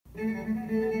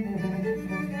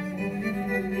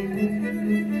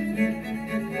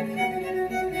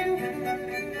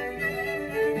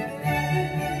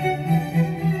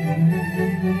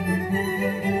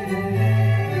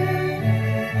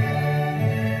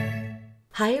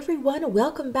Hi everyone,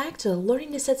 welcome back to the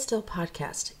Learning to Sit Still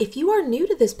podcast. If you are new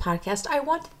to this podcast, I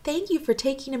want to thank you for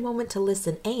taking a moment to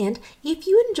listen. And if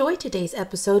you enjoyed today's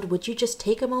episode, would you just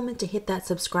take a moment to hit that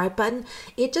subscribe button?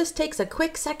 It just takes a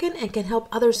quick second and can help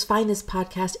others find this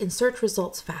podcast and search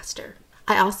results faster.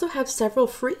 I also have several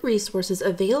free resources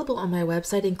available on my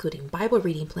website, including Bible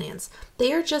reading plans.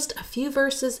 They are just a few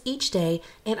verses each day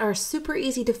and are super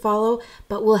easy to follow,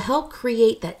 but will help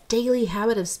create that daily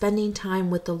habit of spending time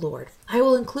with the Lord. I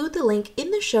will include the link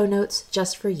in the show notes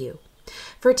just for you.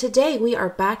 For today, we are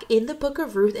back in the book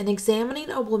of Ruth and examining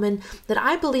a woman that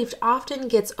I believed often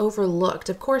gets overlooked.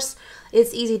 Of course,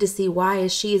 it's easy to see why,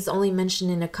 as she is only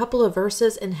mentioned in a couple of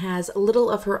verses and has little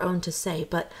of her own to say,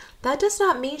 but that does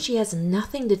not mean she has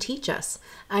nothing to teach us.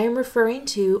 I am referring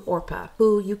to Orpah,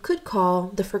 who you could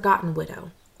call the forgotten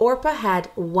widow. Orpah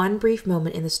had one brief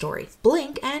moment in the story.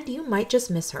 Blink and you might just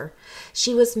miss her.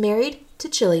 She was married to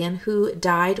Chilion, who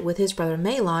died with his brother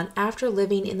Mahlon after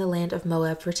living in the land of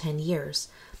Moab for 10 years.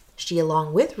 She,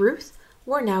 along with Ruth,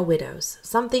 were now widows,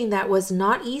 something that was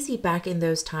not easy back in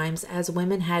those times, as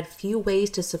women had few ways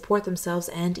to support themselves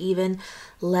and even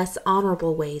less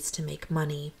honorable ways to make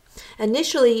money.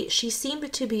 Initially, she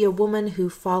seemed to be a woman who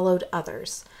followed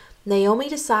others. Naomi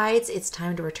decides it's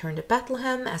time to return to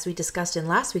Bethlehem, as we discussed in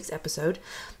last week's episode.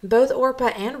 Both Orpah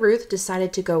and Ruth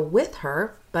decided to go with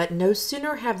her, but no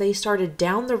sooner have they started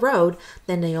down the road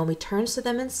than Naomi turns to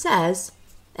them and says,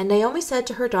 "And Naomi said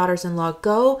to her daughters-in-law,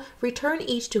 Go, return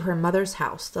each to her mother's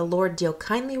house. The Lord deal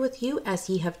kindly with you as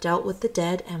ye have dealt with the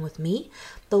dead and with me.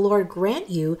 The Lord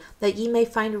grant you that ye may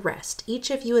find rest,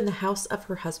 each of you in the house of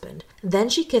her husband." Then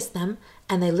she kissed them,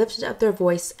 and they lifted up their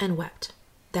voice and wept.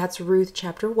 That's Ruth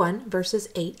chapter 1, verses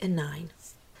 8 and 9.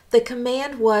 The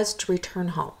command was to return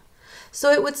home. So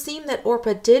it would seem that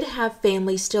Orpah did have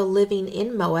family still living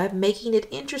in Moab, making it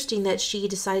interesting that she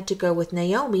decided to go with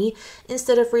Naomi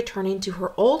instead of returning to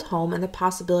her old home and the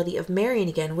possibility of marrying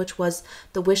again, which was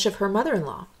the wish of her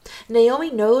mother-in-law.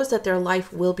 Naomi knows that their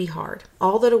life will be hard.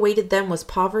 All that awaited them was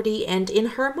poverty and, in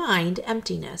her mind,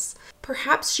 emptiness.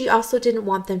 Perhaps she also didn't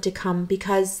want them to come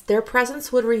because their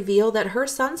presence would reveal that her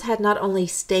sons had not only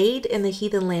stayed in the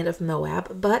heathen land of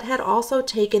Moab, but had also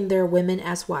taken their women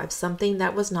as wives, something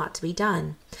that was not to be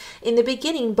done. In the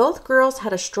beginning, both girls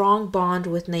had a strong bond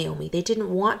with Naomi. They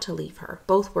didn't want to leave her.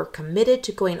 Both were committed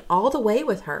to going all the way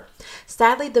with her.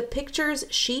 Sadly, the pictures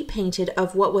she painted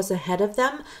of what was ahead of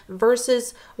them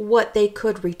versus what they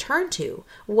could return to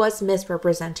was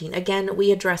misrepresenting. Again,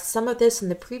 we addressed some of this in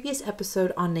the previous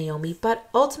episode on Naomi, but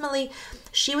ultimately,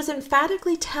 she was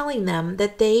emphatically telling them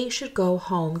that they should go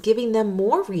home, giving them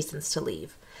more reasons to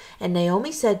leave. And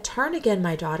Naomi said, "Turn again,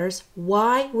 my daughters.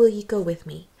 Why will ye go with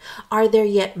me? Are there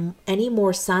yet any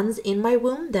more sons in my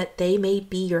womb, that they may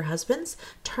be your husbands?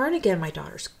 Turn again, my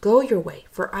daughters. Go your way,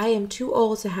 for I am too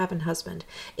old to have an husband.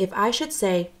 If I should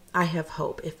say, I have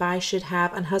hope. If I should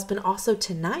have an husband also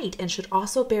tonight, and should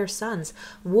also bear sons,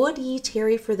 would ye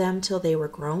tarry for them till they were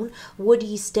grown? Would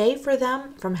ye stay for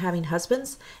them from having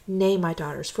husbands? Nay, my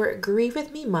daughters, for it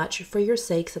grieveth me much for your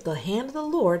sakes that the hand of the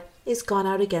Lord is gone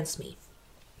out against me."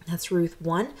 That's Ruth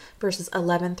 1, verses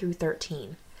 11 through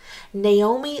 13.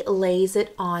 Naomi lays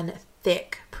it on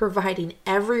thick, providing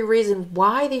every reason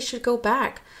why they should go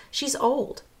back. She's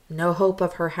old. No hope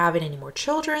of her having any more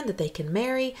children that they can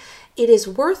marry. It is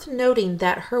worth noting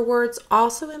that her words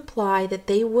also imply that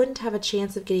they wouldn't have a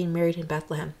chance of getting married in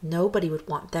Bethlehem. Nobody would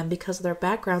want them because of their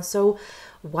background, so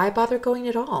why bother going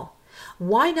at all?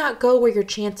 Why not go where your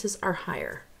chances are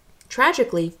higher?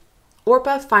 Tragically,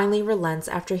 Orpah finally relents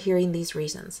after hearing these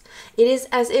reasons. It is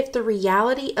as if the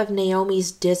reality of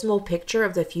Naomi's dismal picture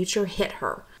of the future hit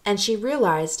her, and she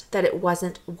realized that it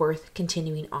wasn't worth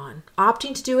continuing on,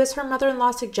 opting to do as her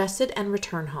mother-in-law suggested and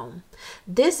return home.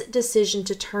 This decision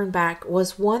to turn back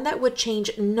was one that would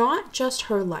change not just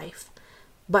her life,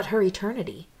 but her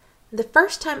eternity. The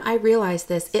first time I realized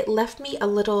this, it left me a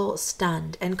little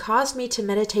stunned and caused me to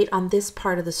meditate on this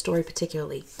part of the story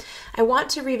particularly. I want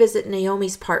to revisit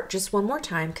Naomi's part just one more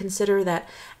time. Consider that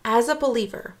as a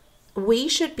believer, we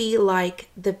should be like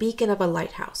the beacon of a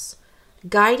lighthouse,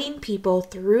 guiding people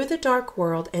through the dark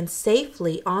world and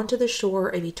safely onto the shore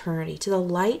of eternity, to the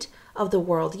light of the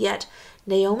world. Yet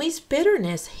Naomi's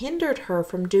bitterness hindered her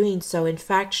from doing so. In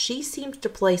fact, she seemed to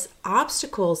place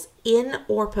obstacles in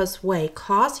Orpah's way,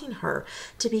 causing her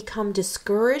to become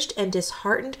discouraged and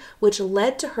disheartened, which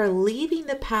led to her leaving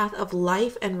the path of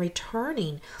life and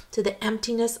returning to the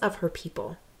emptiness of her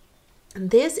people.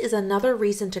 And this is another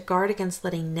reason to guard against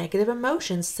letting negative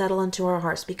emotions settle into our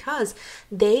hearts, because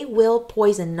they will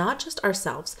poison not just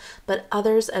ourselves, but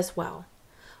others as well.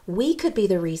 We could be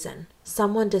the reason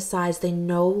someone decides they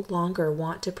no longer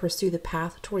want to pursue the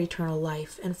path toward eternal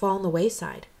life and fall on the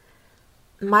wayside.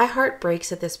 My heart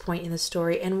breaks at this point in the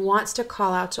story and wants to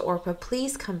call out to Orpah,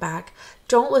 please come back.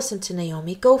 Don't listen to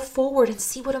Naomi. Go forward and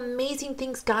see what amazing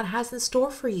things God has in store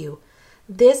for you.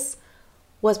 This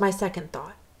was my second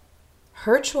thought.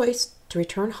 Her choice to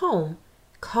return home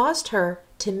caused her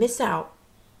to miss out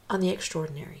on the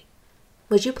extraordinary.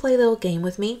 Would you play a little game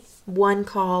with me? One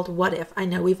called What If. I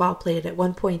know we've all played it at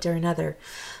one point or another.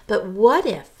 But what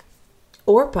if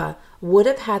Orpah would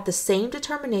have had the same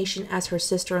determination as her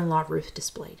sister-in-law Ruth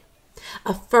displayed?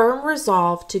 A firm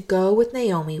resolve to go with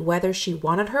Naomi whether she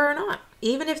wanted her or not,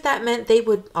 even if that meant they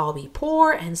would all be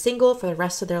poor and single for the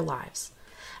rest of their lives.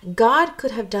 God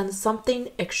could have done something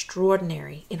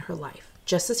extraordinary in her life,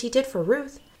 just as he did for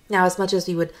Ruth. Now, as much as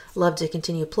we would love to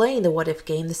continue playing the what if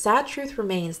game, the sad truth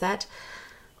remains that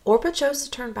Orpah chose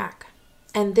to turn back,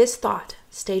 and this thought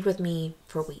stayed with me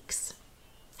for weeks.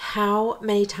 How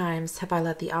many times have I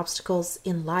let the obstacles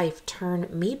in life turn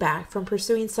me back from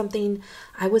pursuing something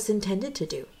I was intended to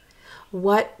do?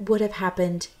 What would have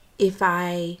happened if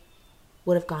I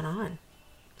would have gone on?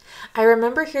 I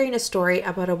remember hearing a story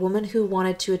about a woman who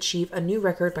wanted to achieve a new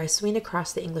record by swimming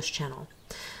across the English Channel.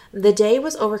 The day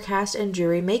was overcast and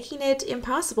dreary, making it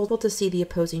impossible to see the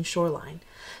opposing shoreline.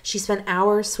 She spent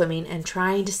hours swimming and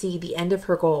trying to see the end of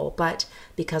her goal, but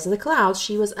because of the clouds,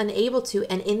 she was unable to,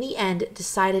 and in the end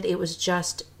decided it was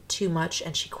just too much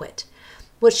and she quit.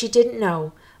 What she didn't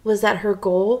know was that her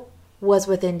goal was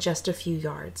within just a few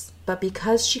yards, but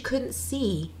because she couldn't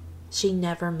see, she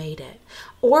never made it.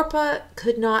 Orpah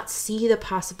could not see the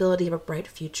possibility of a bright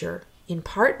future, in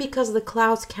part because of the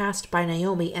clouds cast by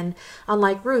Naomi, and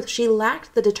unlike Ruth, she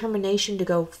lacked the determination to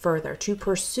go further, to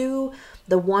pursue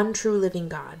the one true living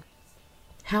God.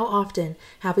 How often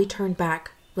have we turned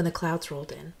back when the clouds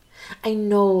rolled in? I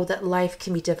know that life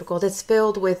can be difficult. It's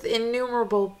filled with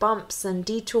innumerable bumps and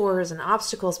detours and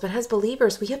obstacles, but as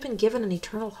believers, we have been given an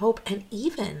eternal hope and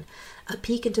even a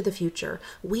peek into the future.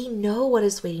 We know what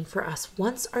is waiting for us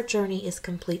once our journey is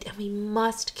complete, and we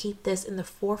must keep this in the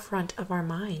forefront of our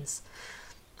minds.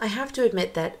 I have to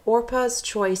admit that Orpah's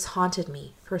choice haunted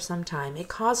me for some time. It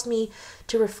caused me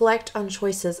to reflect on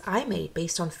choices I made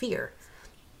based on fear.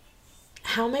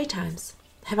 How many times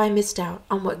have I missed out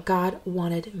on what God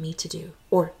wanted me to do,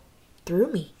 or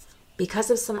through me, because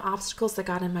of some obstacles that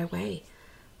got in my way?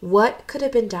 What could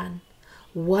have been done?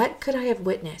 What could I have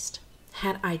witnessed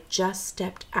had I just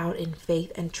stepped out in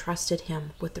faith and trusted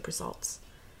him with the results?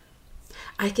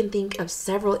 I can think of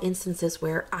several instances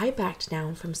where I backed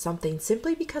down from something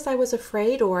simply because I was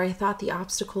afraid or I thought the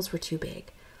obstacles were too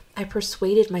big. I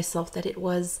persuaded myself that it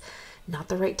was not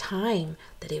the right time,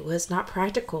 that it was not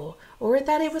practical, or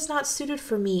that it was not suited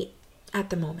for me at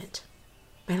the moment.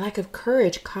 My lack of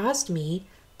courage caused me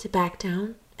to back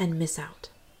down and miss out.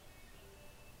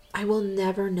 I will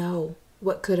never know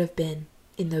what could have been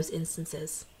in those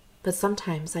instances, but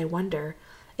sometimes I wonder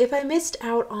if I missed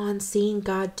out on seeing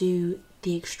God do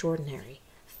the extraordinary.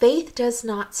 Faith does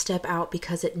not step out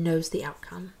because it knows the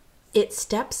outcome. It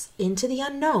steps into the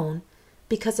unknown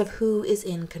because of who is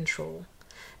in control.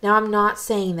 Now, I'm not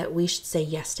saying that we should say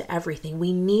yes to everything.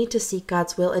 We need to seek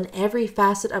God's will in every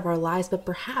facet of our lives, but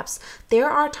perhaps there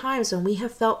are times when we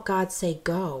have felt God say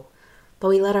go, but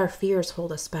we let our fears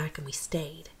hold us back and we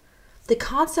stayed. The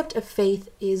concept of faith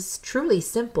is truly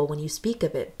simple when you speak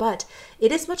of it, but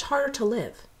it is much harder to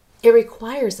live. It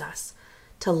requires us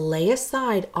to lay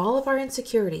aside all of our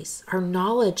insecurities, our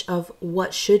knowledge of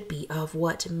what should be, of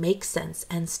what makes sense,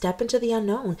 and step into the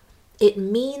unknown. It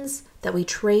means that we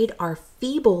trade our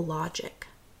feeble logic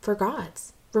for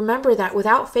God's. Remember that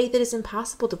without faith it is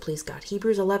impossible to please God.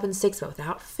 Hebrews 11:6, but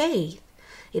without faith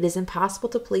it is impossible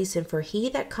to please him, for he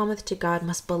that cometh to God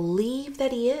must believe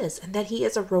that he is, and that he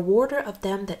is a rewarder of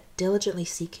them that diligently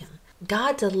seek him.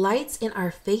 God delights in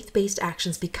our faith-based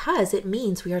actions because it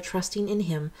means we are trusting in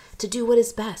him to do what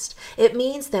is best. It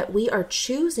means that we are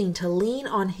choosing to lean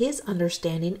on his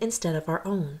understanding instead of our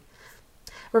own.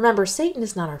 Remember, Satan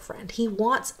is not our friend. He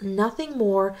wants nothing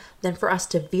more than for us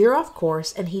to veer off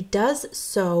course, and he does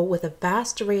so with a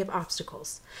vast array of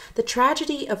obstacles. The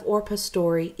tragedy of Orpah's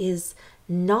story is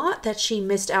not that she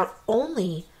missed out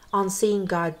only on seeing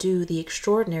God do the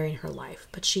extraordinary in her life,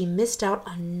 but she missed out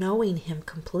on knowing him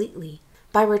completely.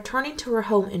 By returning to her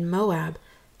home in Moab,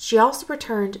 she also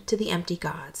returned to the empty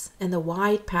gods and the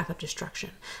wide path of destruction,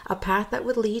 a path that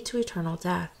would lead to eternal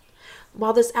death.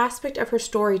 While this aspect of her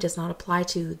story does not apply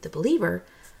to the believer,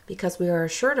 because we are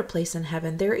assured a place in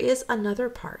heaven, there is another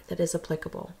part that is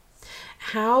applicable.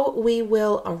 How we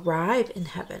will arrive in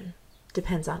heaven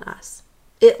depends on us.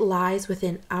 It lies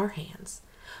within our hands.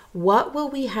 What will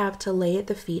we have to lay at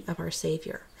the feet of our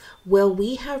Savior? Will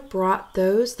we have brought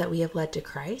those that we have led to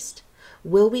Christ?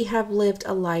 Will we have lived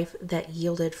a life that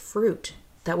yielded fruit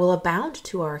that will abound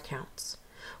to our accounts?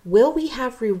 Will we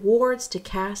have rewards to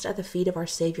cast at the feet of our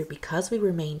Savior because we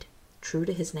remained true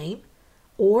to his name?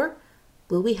 Or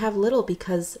will we have little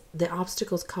because the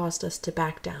obstacles caused us to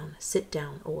back down, sit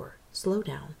down, or slow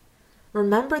down?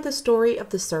 Remember the story of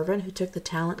the servant who took the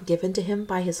talent given to him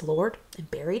by his Lord and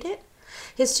buried it?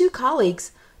 His 2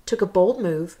 colleagues took a bold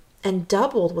move and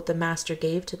doubled what the master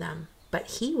gave to them, but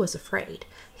he was afraid.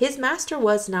 His master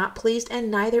was not pleased, and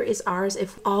neither is ours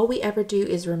if all we ever do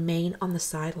is remain on the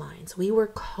sidelines. We were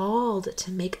called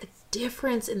to make a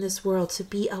difference in this world, to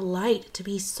be a light, to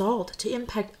be salt, to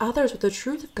impact others with the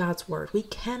truth of God's word. We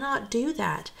cannot do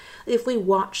that if we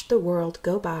watch the world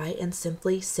go by and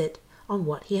simply sit on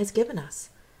what he has given us.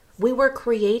 We were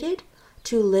created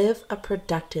to live a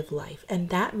productive life, and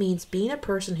that means being a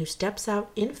person who steps out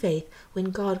in faith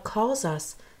when God calls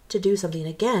us to do something.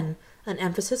 Again, an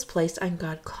emphasis placed on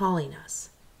God calling us.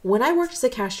 When I worked as a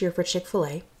cashier for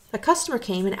Chick-fil-A, a customer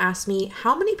came and asked me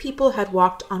how many people had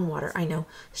walked on water. I know,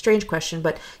 strange question,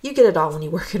 but you get it all when you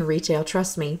work in retail,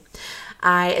 trust me.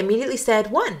 I immediately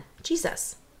said 1,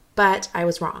 Jesus, but I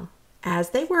was wrong, as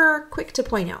they were quick to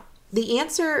point out. The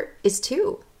answer is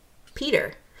 2,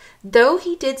 Peter. Though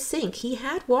he did sink, he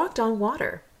had walked on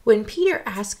water. When Peter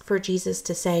asked for Jesus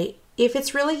to say, "If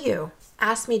it's really you,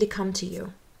 ask me to come to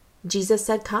you," Jesus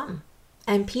said, "Come."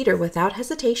 And Peter, without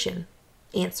hesitation,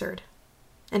 answered.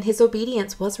 And his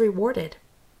obedience was rewarded.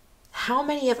 How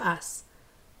many of us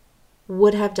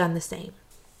would have done the same?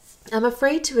 I'm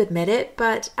afraid to admit it,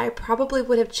 but I probably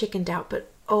would have chickened out. But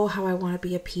oh, how I want to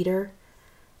be a Peter.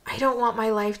 I don't want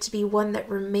my life to be one that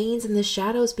remains in the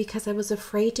shadows because I was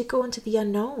afraid to go into the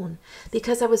unknown,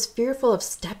 because I was fearful of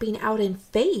stepping out in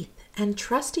faith and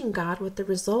trusting God with the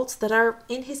results that are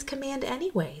in his command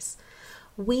anyways.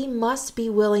 We must be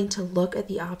willing to look at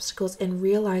the obstacles and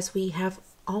realize we have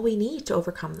all we need to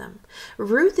overcome them.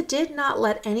 Ruth did not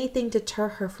let anything deter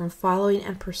her from following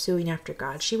and pursuing after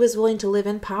God. She was willing to live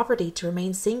in poverty, to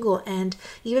remain single, and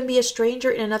even be a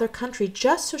stranger in another country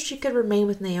just so she could remain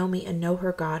with Naomi and know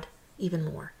her God even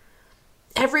more.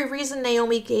 Every reason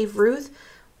Naomi gave Ruth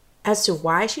as to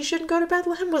why she shouldn't go to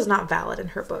Bethlehem was not valid in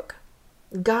her book.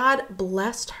 God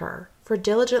blessed her for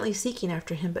diligently seeking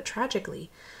after him, but tragically,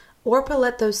 Orpah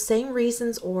let those same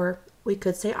reasons, or we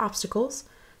could say obstacles,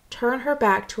 turn her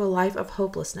back to a life of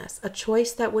hopelessness, a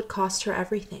choice that would cost her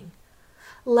everything.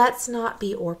 Let's not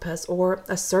be Orpahs, or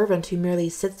a servant who merely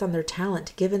sits on their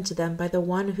talent given to them by the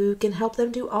one who can help them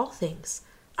do all things.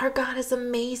 Our God is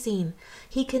amazing.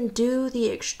 He can do the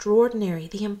extraordinary,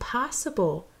 the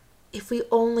impossible, if we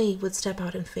only would step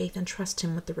out in faith and trust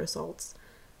him with the results.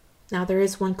 Now, there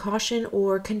is one caution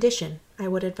or condition I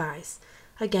would advise.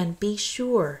 Again, be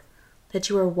sure that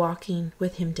you are walking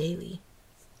with him daily.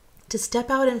 To step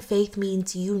out in faith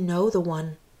means you know the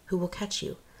one who will catch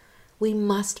you. We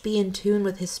must be in tune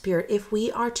with his spirit if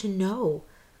we are to know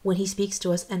when he speaks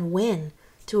to us and when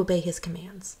to obey his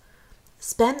commands.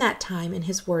 Spend that time in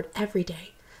his word every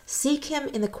day. Seek him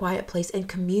in the quiet place and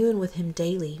commune with him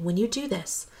daily. When you do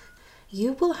this,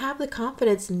 you will have the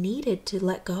confidence needed to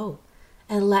let go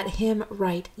and let him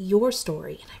write your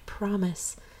story. And I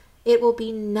promise it will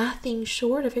be nothing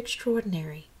short of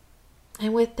extraordinary.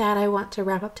 And with that, I want to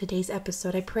wrap up today's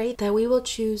episode. I pray that we will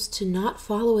choose to not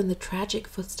follow in the tragic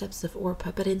footsteps of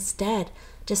Orpah, but instead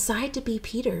decide to be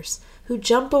Peters, who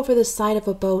jump over the side of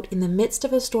a boat in the midst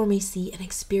of a stormy sea and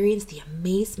experience the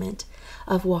amazement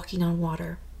of walking on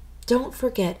water. Don't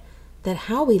forget that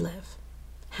how we live,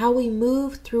 how we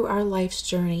move through our life's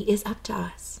journey is up to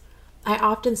us. I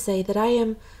often say that I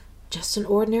am just an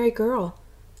ordinary girl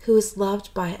who is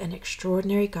loved by an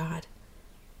extraordinary God,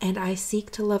 and I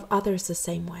seek to love others the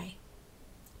same way.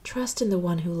 Trust in the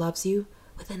one who loves you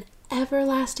with an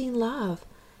everlasting love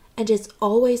and is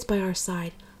always by our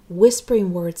side,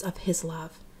 whispering words of his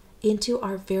love into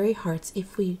our very hearts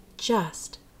if we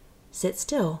just sit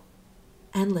still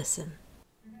and listen.